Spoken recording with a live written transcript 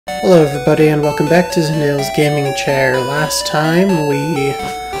Hello everybody and welcome back to Zanil's Gaming Chair. Last time we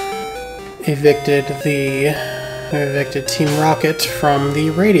evicted Team Rocket from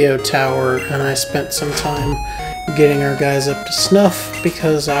the radio tower, and I spent some time getting our guys up to snuff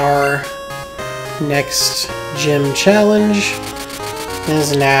because our next gym challenge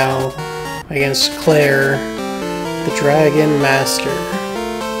is now against Claire, the Dragon Master.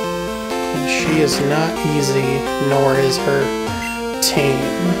 And she is not easy, nor is her team.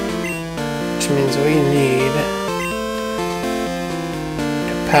 Which means we need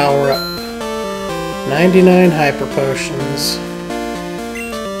to power up 99 hyper potions,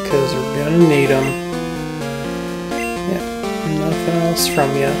 because we're gonna need them. Yep, nothing else from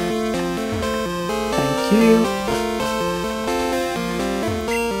you. Thank you.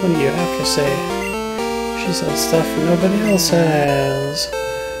 What do you have to say? She said stuff nobody else has.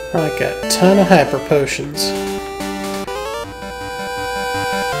 Like a ton of hyper potions.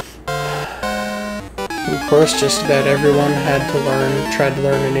 Of course, just about everyone tried to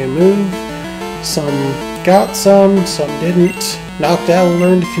learn a new move. Some got some didn't. Knocked out and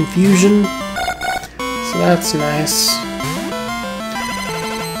learned Confusion. So that's nice.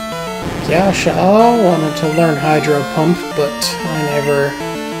 Yasha wanted to learn Hydro Pump, but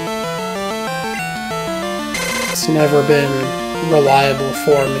it's never been reliable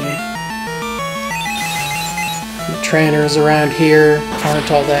for me. The trainers around here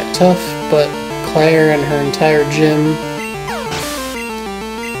aren't all that tough, but Claire and her entire gym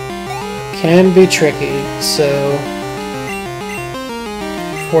can be tricky, so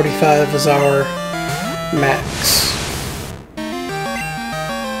 45 is our max.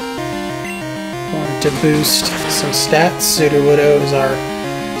 Wanted to boost some stats. Sudowoodo is our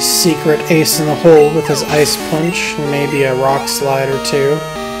secret ace in the hole with his Ice Punch, and maybe a Rock Slide or two.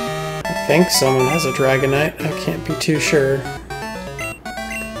 I think someone has a Dragonite, I can't be too sure.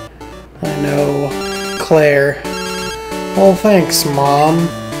 I know Claire. Oh, thanks, Mom.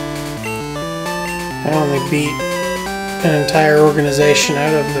 I only beat an entire organization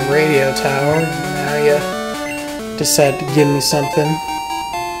out of the radio tower. Now you decide to give me something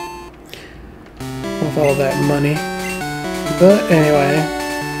with all that money. But anyway,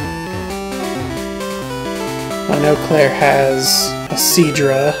 I know Claire has a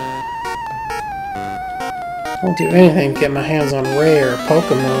Seadra. I'll do anything to get my hands on rare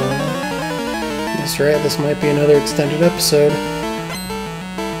Pokémon. That's right, this might be another extended episode.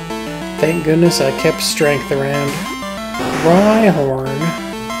 Thank goodness I kept strength around. Rhyhorn.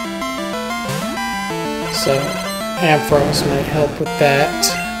 So, Ampharos might help with that.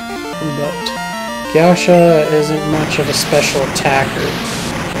 But Gyasha isn't much of a special attacker.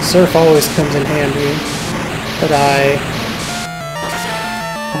 Surf always comes in handy. But I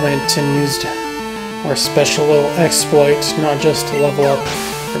went and used our special little exploit, not just to level up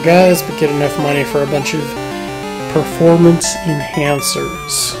our guys, but get enough money for a bunch of performance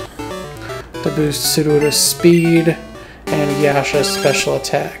enhancers to boost Sudowoodo's speed and Yasha's special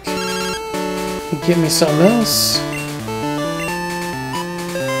attack. You give me something else?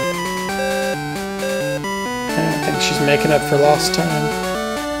 I think she's making up for lost time.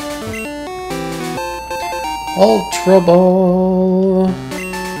 Ultra Ball!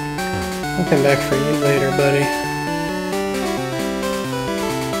 I'll come back for you later, buddy.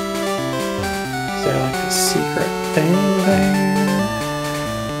 Is there like a secret thing there?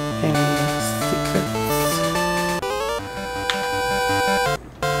 Any secrets?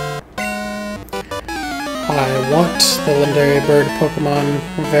 I want the legendary bird Pokemon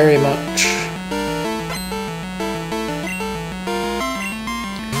very much.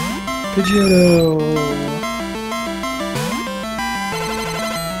 Johto!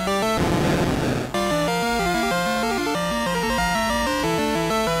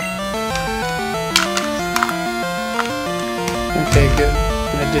 Okay, good.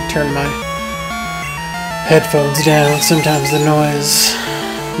 I did turn my headphones down. Sometimes the noise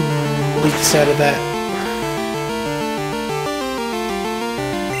leaks out of that.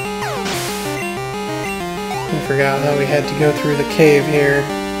 I forgot that we had to go through the cave here.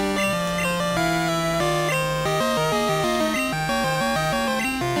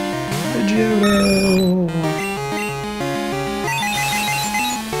 Johto!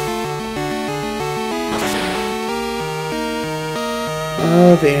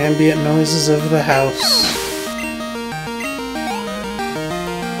 Oh, the ambient noises of the house.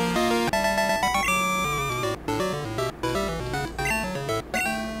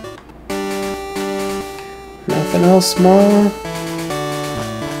 Nothing else, Ma?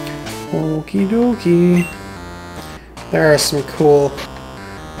 Okie dokie. There are some cool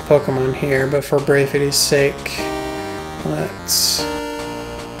Pokemon here, but for brevity's sake, let's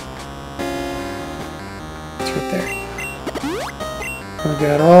I've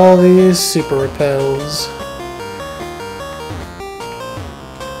got all these super repels.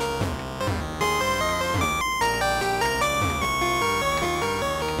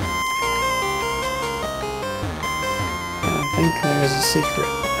 I think there's a secret.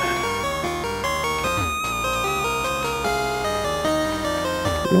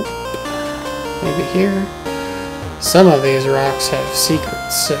 Nope. Maybe here. Some of these rocks have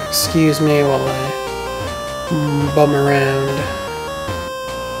secrets, so excuse me while I bum around.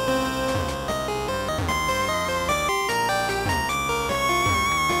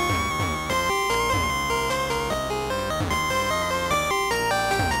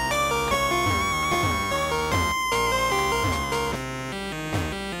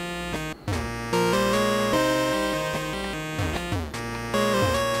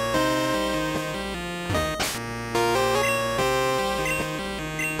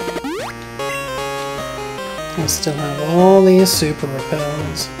 I still have all these super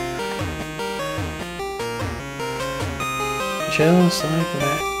repels. Just like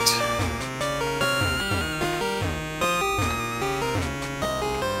that.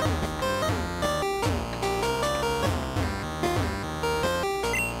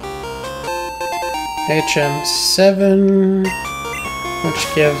 HM7, which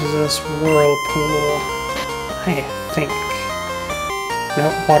gives us Whirlpool, I think.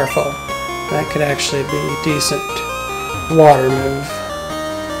 Nope, Waterfall. That could actually be a decent water move.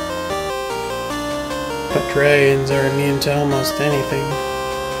 But dragons are immune to almost anything.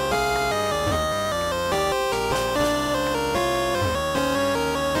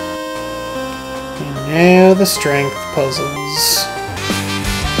 And now the strength puzzles.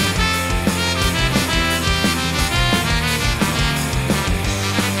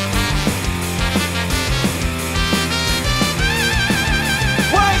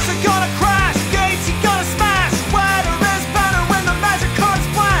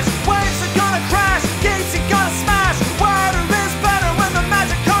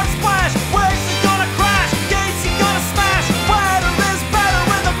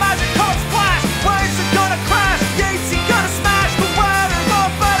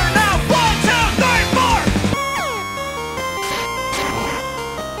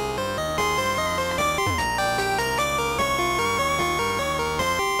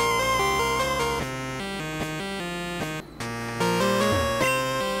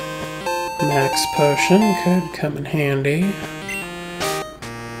 Max potion could come in handy.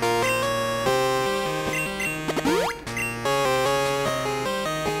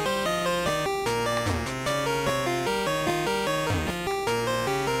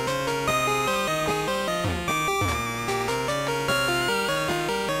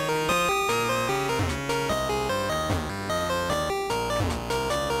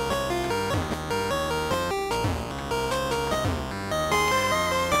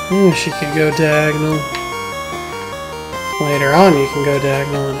 She could go diagonal. Later on you can go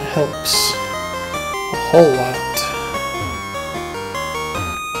diagonal and it helps a whole lot.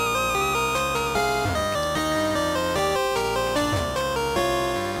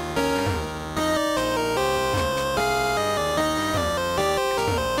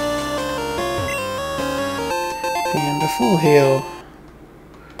 And a full heal.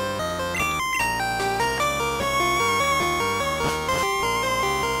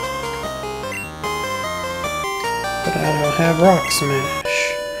 But I don't have Rock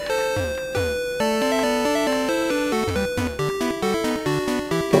Smash.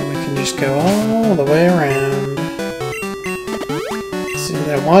 But we can just go all the way around. See,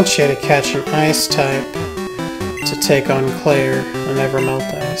 they want you to catch an ice type to take on Claire and never melt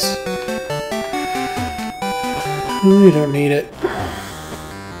ice. We don't need it.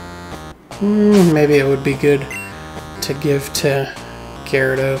 Maybe it would be good to give to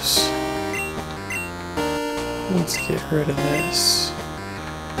Gyarados. Let's get rid of this.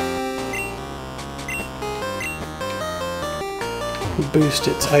 Boost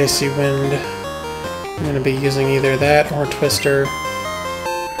its Icy Wind. I'm going to be using either that or Twister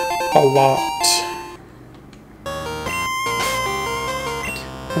a lot.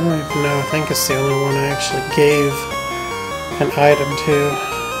 I don't even know, I think it's the only one I actually gave an item to.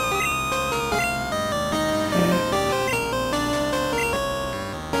 Yeah.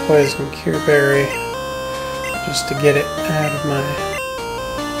 Poison Cure Berry. Just to get it out of my...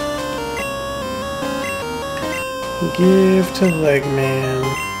 Give to Legman.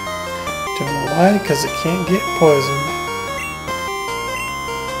 Don't know why, because it can't get poisoned.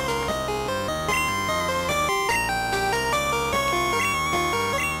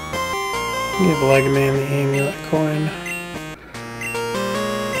 Give Legman the amulet coin.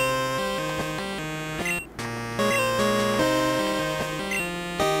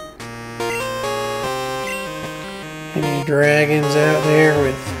 Any dragons out there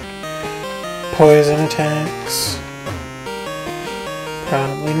with poison attacks?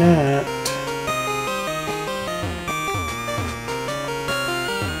 Probably not.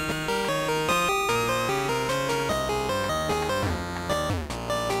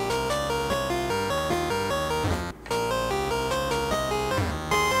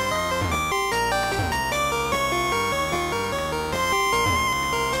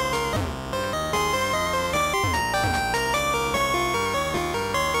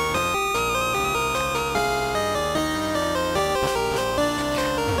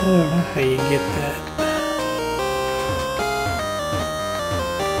 I don't know how you get that.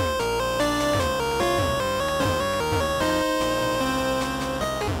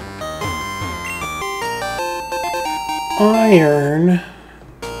 Iron.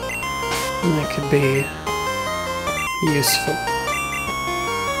 That could be useful.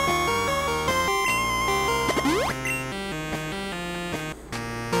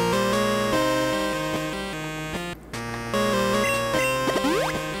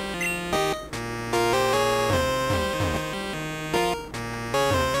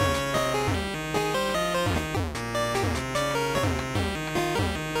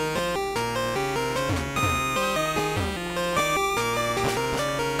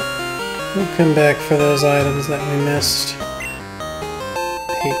 We'll come back for those items that we missed.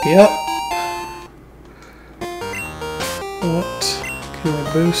 PP up. What can we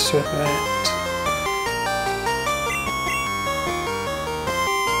boost with that?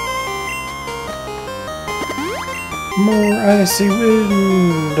 More icy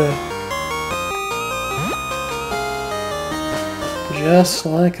wind. Just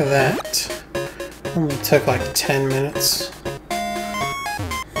like that. Only took like 10 minutes.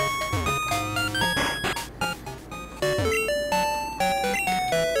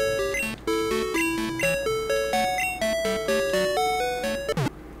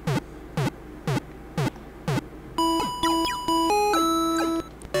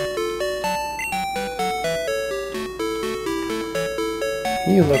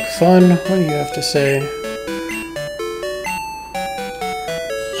 You look fun. What do you have to say?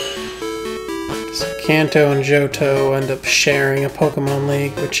 So Kanto and Johto end up sharing a Pokemon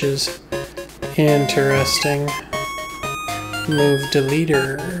League, which is interesting. Move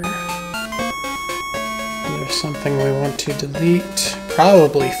deleter. There's something we want to delete.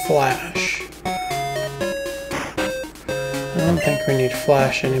 Probably Flash. I don't think we need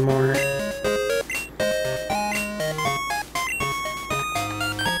Flash anymore.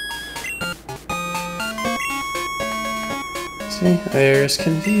 See, there's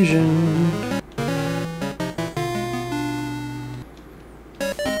confusion.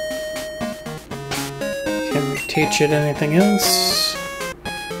 Can we teach it anything else?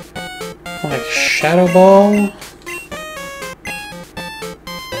 Like Shadow Ball?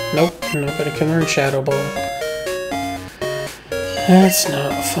 Nope, nobody can learn Shadow Ball. That's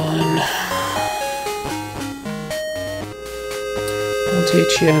not fun. We'll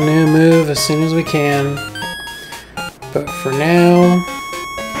teach you a new move as soon as we can. But for now,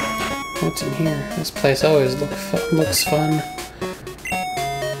 what's in here? This place always looks fun.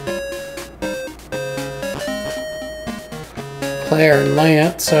 Claire and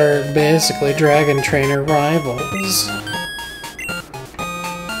Lance are basically Dragon Trainer rivals.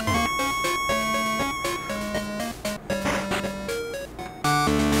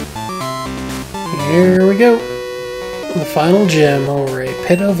 Here we go. The final gem over a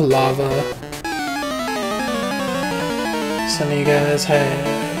pit of lava. Some of you guys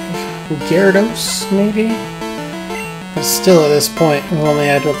have Gyarados, maybe? But still, at this point, we've only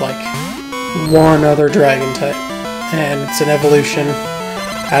had like one other dragon type, and it's an evolution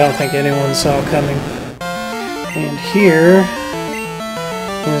I don't think anyone saw coming. And here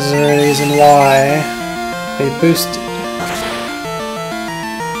is the reason why they boosted.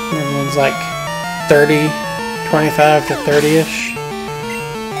 Everyone's like 30, 25 to 30-ish.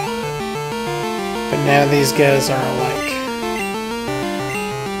 But now these guys are like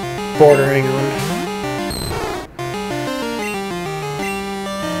bordering on,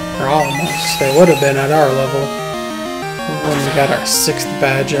 or almost. They would have been at our level when we got our 6th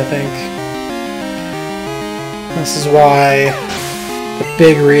badge, I think. This is why, the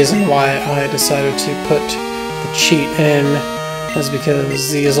big reason why I decided to put the cheat in is because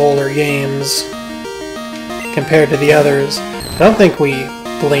these older games, compared to the others, I don't think we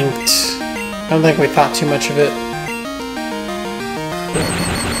blinked. I don't think we thought too much of it.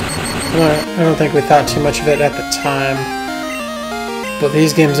 I don't think we thought too much of it at the time, but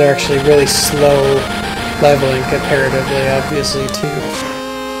these games are actually really slow leveling comparatively, obviously, too.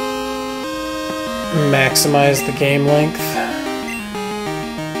 maximize the game length.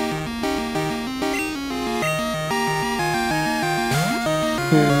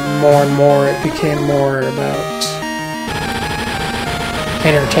 More and more it became more about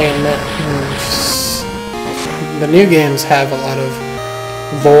entertainment. The new games have a lot of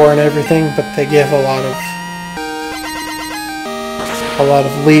lore and everything, but they give a lot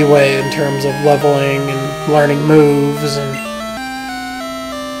of leeway in terms of leveling and learning moves, and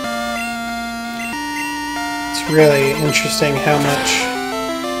it's really interesting how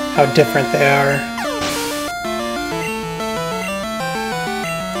different they are.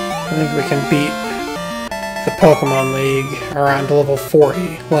 I think we can beat the Pokémon League around level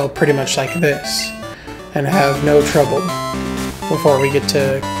 40, well, pretty much like this, and have no trouble before we get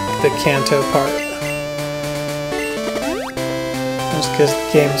to the Kanto part. Just because the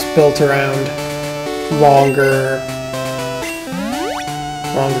game's built around longer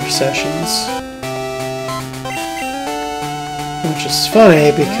sessions. Which is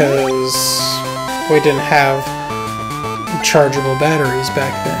funny because we didn't have chargeable batteries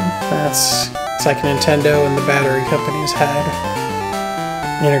back then. It's like Nintendo and the battery companies had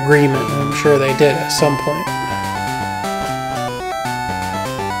an agreement, and I'm sure they did at some point.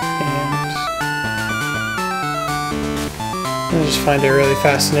 And I just find it really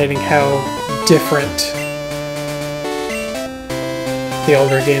fascinating how different the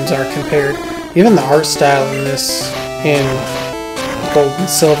older games are compared. Even the art style in this, in Gold and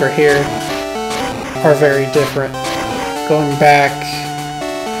Silver here, are very different. Going back,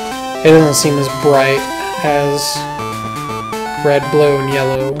 it doesn't seem as bright as red, blue, and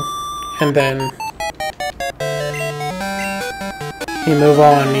yellow. And then you move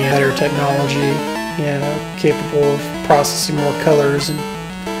on, you have better technology, capable of processing more colors. And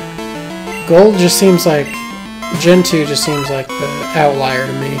Gold just seems like, Gen 2 just seems like the outlier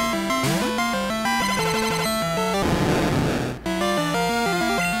to me.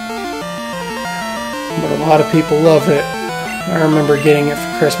 But a lot of people love it. I remember getting it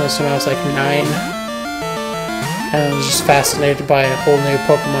for Christmas when I was like 9. And I was just fascinated by a whole new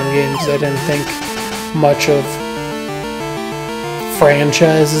Pokemon game because I didn't think much of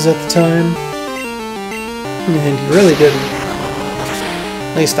franchises at the time. And you really didn't.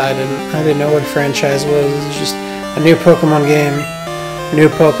 At least I didn't. I didn't know what a franchise was. It was just a new Pokemon game, new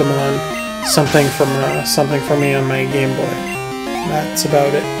Pokemon, something for me on my Game Boy. That's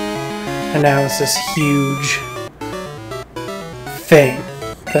about it. And now it's this huge thing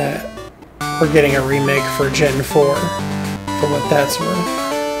that we're getting a remake for Gen 4, for what that's worth.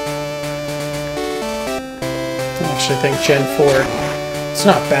 I actually think Gen 4, it's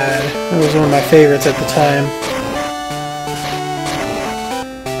not bad. It was one of my favorites at the time.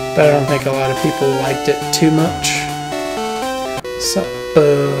 But I don't think a lot of people liked it too much. Sup,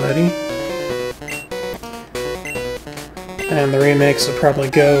 buddy? And the remakes will probably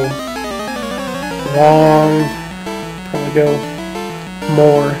go long, probably go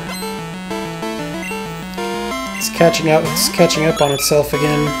more. It's catching up on itself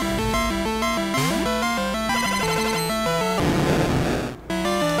again.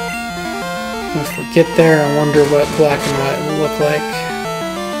 If we get there, I wonder what black and white will look like.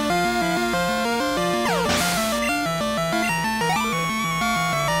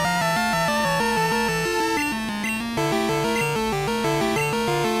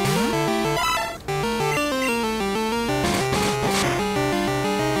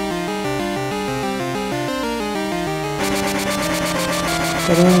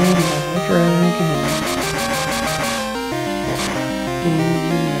 But I'm a dragon.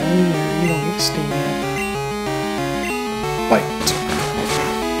 You don't get to sting up. Bite.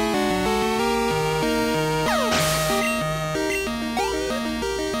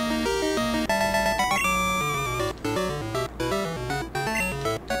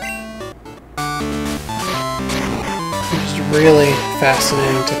 It's really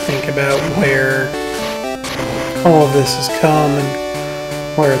fascinating to think about where all of this has come and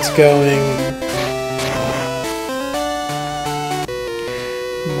where it's going.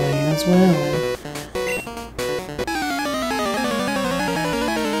 Might as well.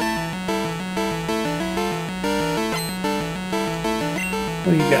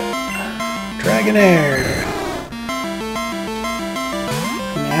 What do you got? Dragonair.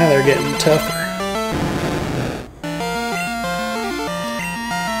 Now they're getting tougher.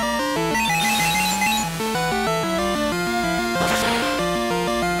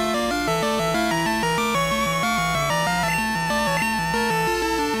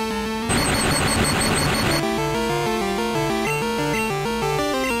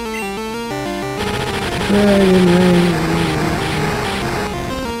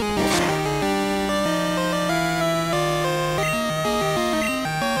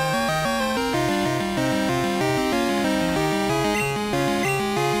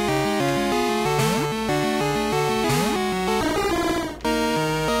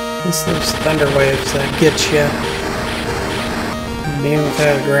 It's those thunder waves that get you. Me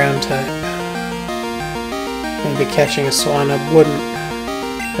without a ground type. Maybe catching a Swinub wouldn't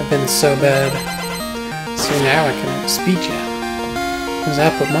have been so bad. See, now I can outspeed you. Because I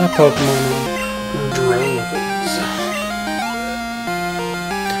put my Pokemon on drugs.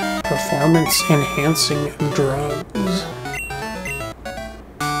 Performance enhancing drugs.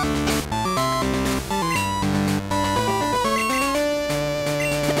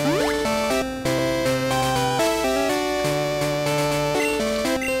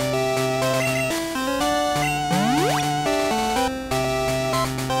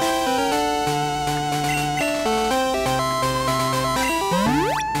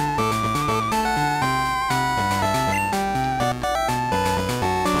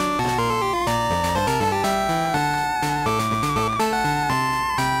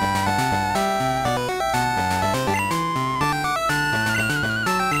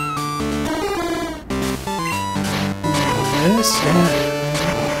 This down.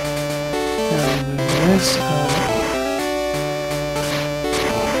 Now move this up.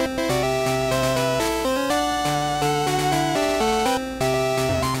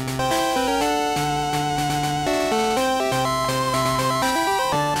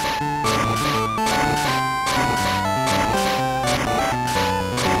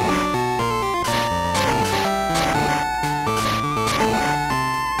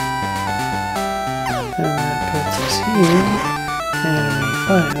 And that puts us here. And we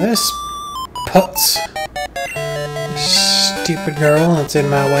find this putz. Stupid girl that's in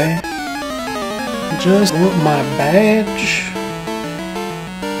my way. Just want my badge.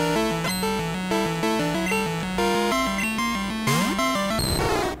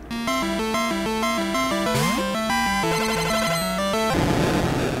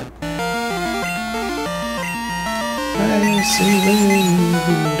 Icy wind.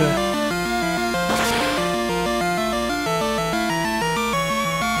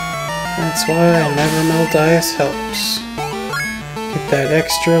 That's why I never melt ice helps. Get that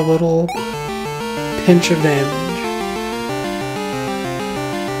extra little pinch of damage.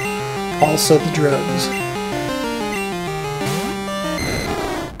 Also the drugs.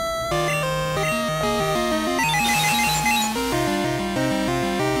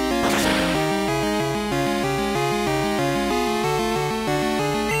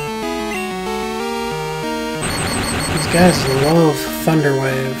 These guys love Thunder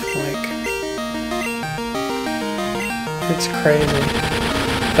Wave, like, it's crazy.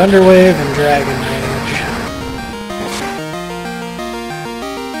 Thunder Wave and Dragon Rage.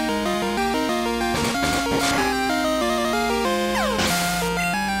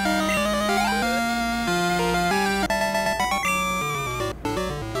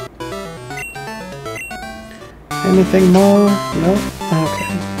 Anything more? Nope.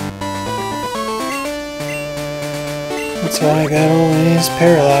 Okay. That's why I got all these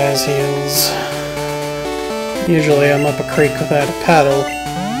Paralyze heals. Usually I'm up a creek without a paddle.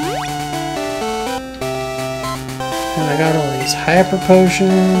 And I got all these Hyper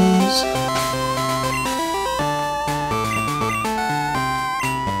Potions.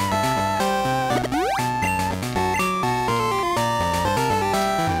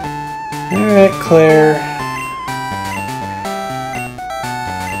 Alright, Claire.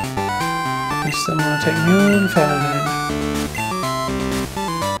 You still want to take me on? Fine.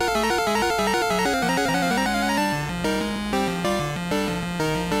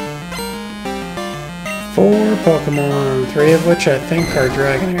 Four Pokemon, 3 of which I think are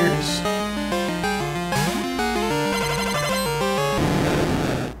Dragonairs.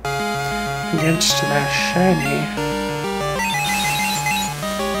 Against my shiny.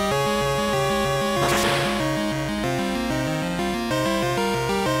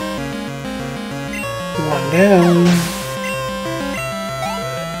 One down.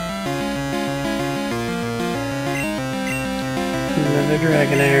 Another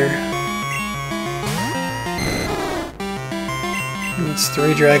Dragonair. It's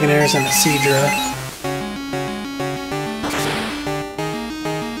 3 Dragonairs and a Seadra.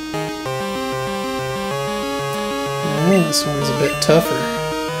 Oh, this one's a bit tougher.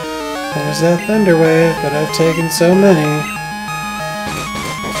 There's that Thunder Wave, but I've taken so many.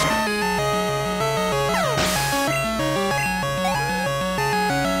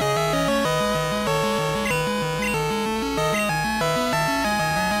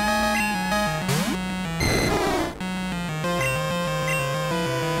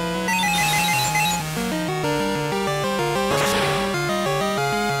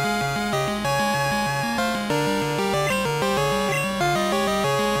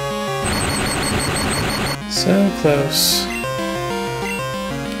 So close.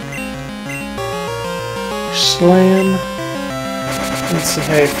 Slam. Let's see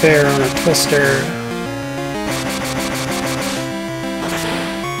how you fare on a Twister.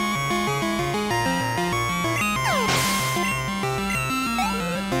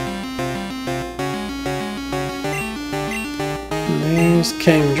 And there's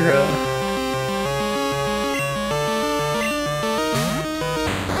Kingdra.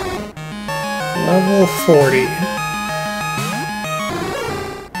 Level 40.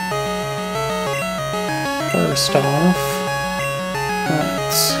 First off,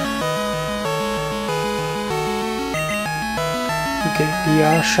 let's get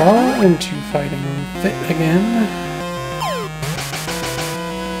Yasha into fighting fit again.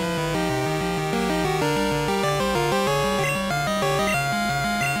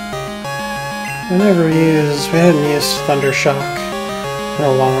 We hadn't used Thundershock in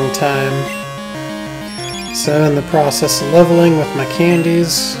a long time. So in the process of leveling with my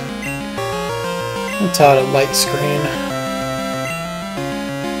candies, I taught it Light Screen.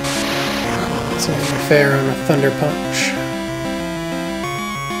 So fair on a Thunder Punch.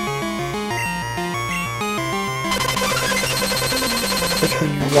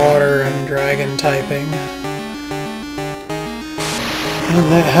 Between water and dragon typing.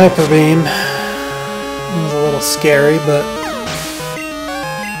 And that Hyper Beam was a little scary, but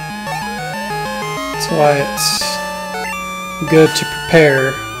that's why it's good to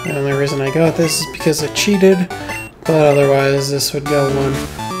prepare. The only reason I got this is because I cheated, but otherwise this would go on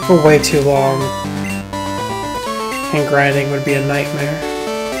for way too long, and grinding would be a nightmare.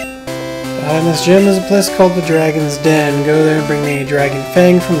 Behind this gym is a place called the Dragon's Den. Go there and bring me a Dragon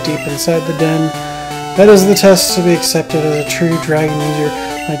Fang from deep inside the den. That is the test to be accepted as a true dragon user.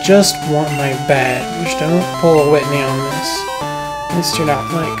 I just want my badge. Don't pull a Whitney on this. At least you're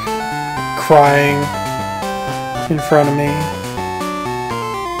not, like, crying in front of me.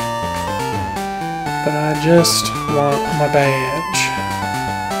 But I just want my badge.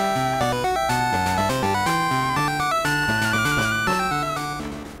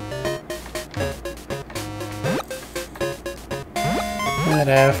 And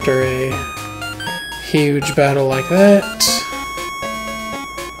after a huge battle like that,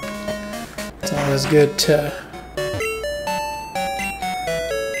 it's always good to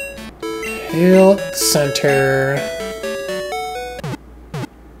heal at the center.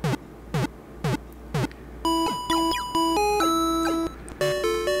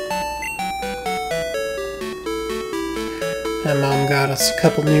 And Mom got us a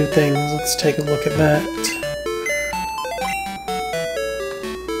couple new things. Let's take a look at that.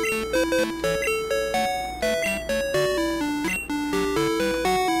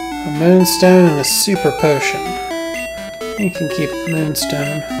 A Moonstone and a Super Potion. You can keep the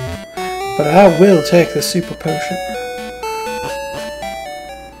Moonstone, but I will take the Super Potion.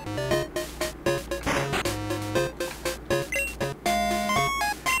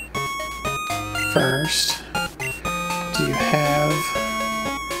 First, you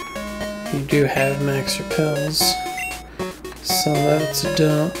do have max repels, so let's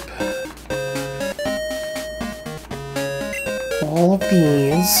dump all of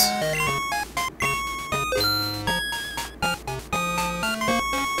these.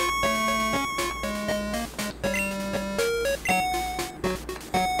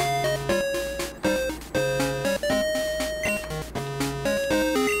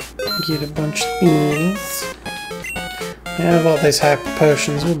 Get a bunch of these. Yeah, with all these hyper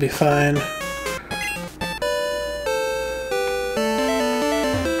potions, we'll be fine.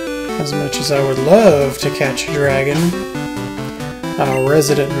 As much as I would love to catch a dragon, our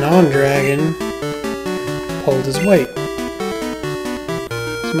resident non-dragon pulled his weight.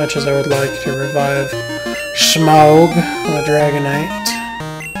 As much as I would like to revive Schmaug, the Dragonite.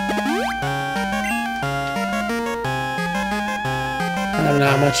 I'm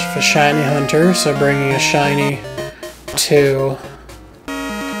not much of a shiny hunter, so bringing a shiny to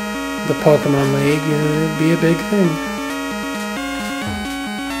the Pokemon League would be a big thing.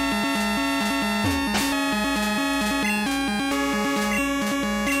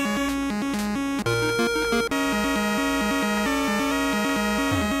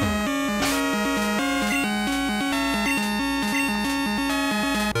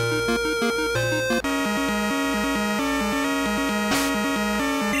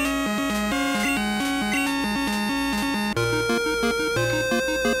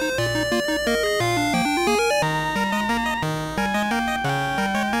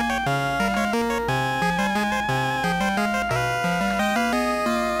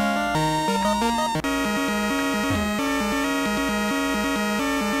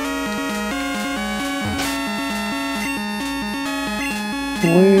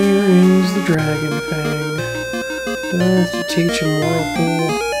 Where is the Dragon Fang? Ability to teach him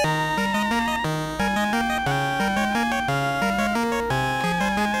Whirlpool.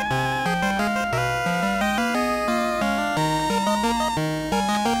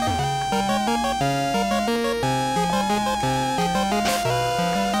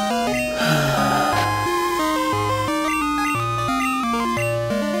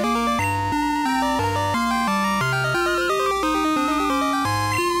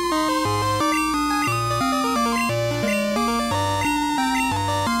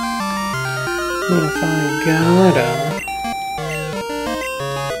 If I got him.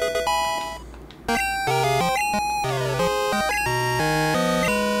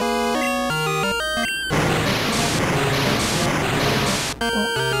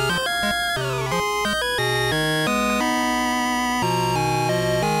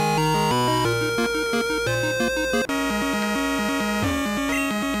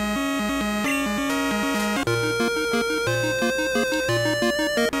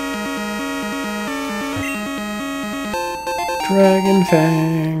 Dragon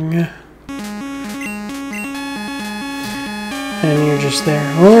Fang. And you're just there.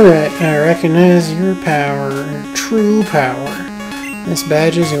 Alright, I recognize your power, your true power. This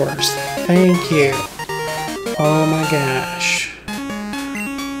badge is yours. Thank you. Oh my gosh.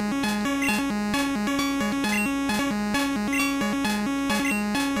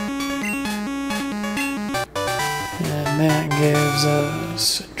 And that gives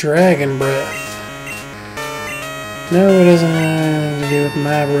us Dragon Breath. No, it doesn't have anything to do with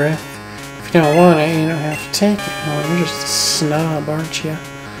my breath. If you don't want it, you don't have to take it. Oh, you're just a snob, aren't you?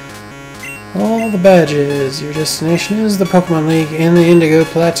 All the badges. Your destination is the Pokemon League in the Indigo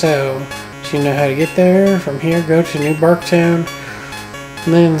Plateau. Do you know how to get there? From here, go to New Barktown,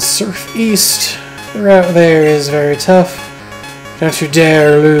 and then surf east. The route there is very tough. Don't you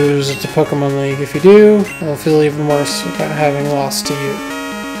dare lose at the Pokemon League. If you do, I'll feel even worse about having lost to you.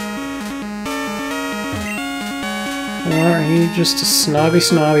 Or are you just a snobby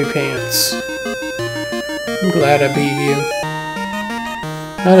pants? I'm glad I beat you.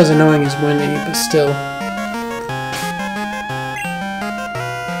 Not as annoying as Wendy, but still.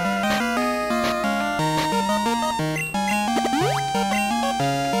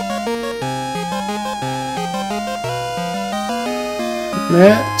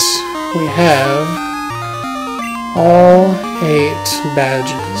 That we have all 8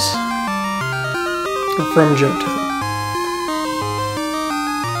 badges from Johto.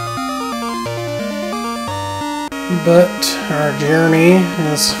 But our journey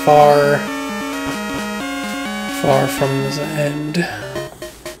is far from the end.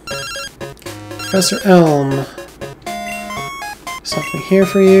 Professor Elm. Something here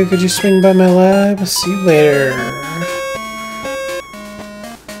for you. Could you swing by my lab? See you later.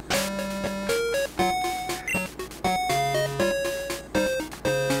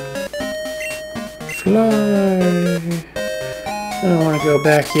 Fly. I don't want to go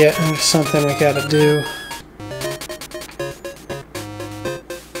back yet. There's something we gotta do.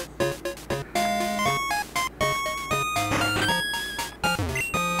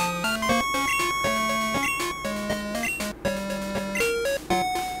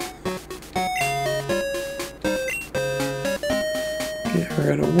 Get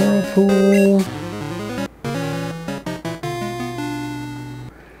rid of Whirlpool.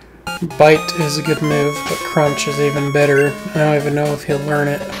 Bite is a good move, but Crunch is even better. I don't even know if he'll learn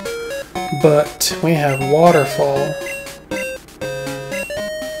it. But we have Waterfall,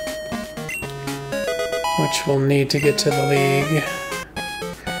 which we'll need to get to the league.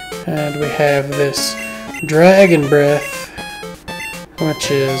 And we have this Dragon Breath,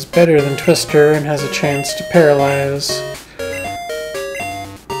 which is better than Twister and has a chance to paralyze.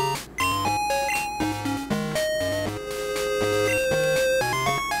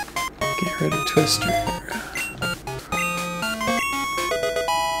 Get rid of Twister.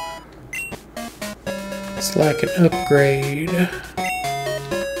 It's like an upgrade.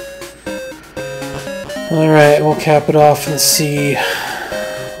 Alright, we'll cap it off and see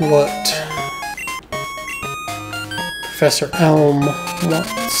what Professor Elm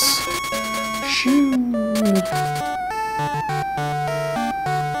wants. Shoo!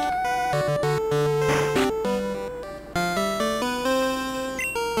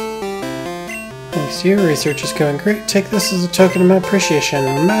 Thanks to your research is going great. Take this as a token of my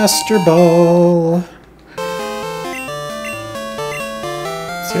appreciation. Master Ball!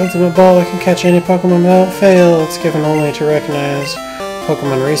 It's the ultimate ball that can catch any Pokemon without fail. It's given only to recognized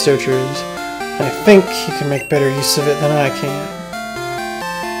Pokemon researchers. I think you can make better use of it than I can.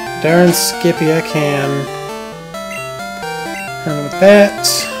 Darn Skippy, I can. And with that,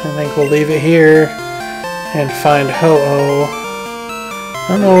 I think we'll leave it here. and find Ho-Oh. I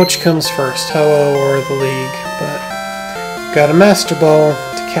don't know which comes first, Ho-Oh or the League, but got a Master Ball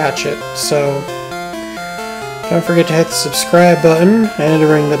to catch it, so don't forget to hit the subscribe button and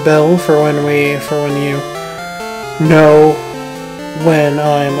ring the bell for when you know when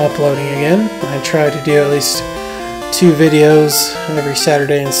I'm uploading again. I try to do at least 2 videos every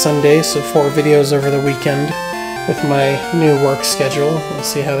Saturday and Sunday, so 4 videos over the weekend with my new work schedule. We'll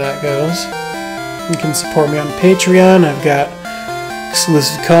see how that goes. You can support me on Patreon. I've got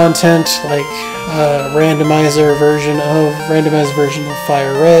exclusive content like randomized version of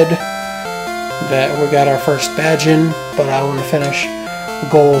Fire Red that we got our first badge in, but I want to finish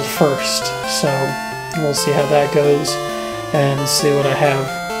Gold first, so we'll see how that goes and see what I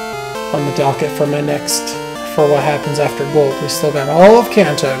have on the docket for for what happens after Gold. We still got all of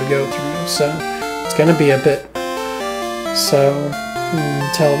Kanto to go through, so it's gonna be a bit. So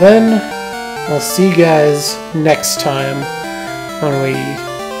until then, I'll see you guys next time when we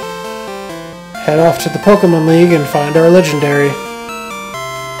head off to the Pokemon League and find our legendary.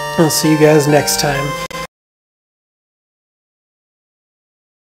 I'll see you guys next time.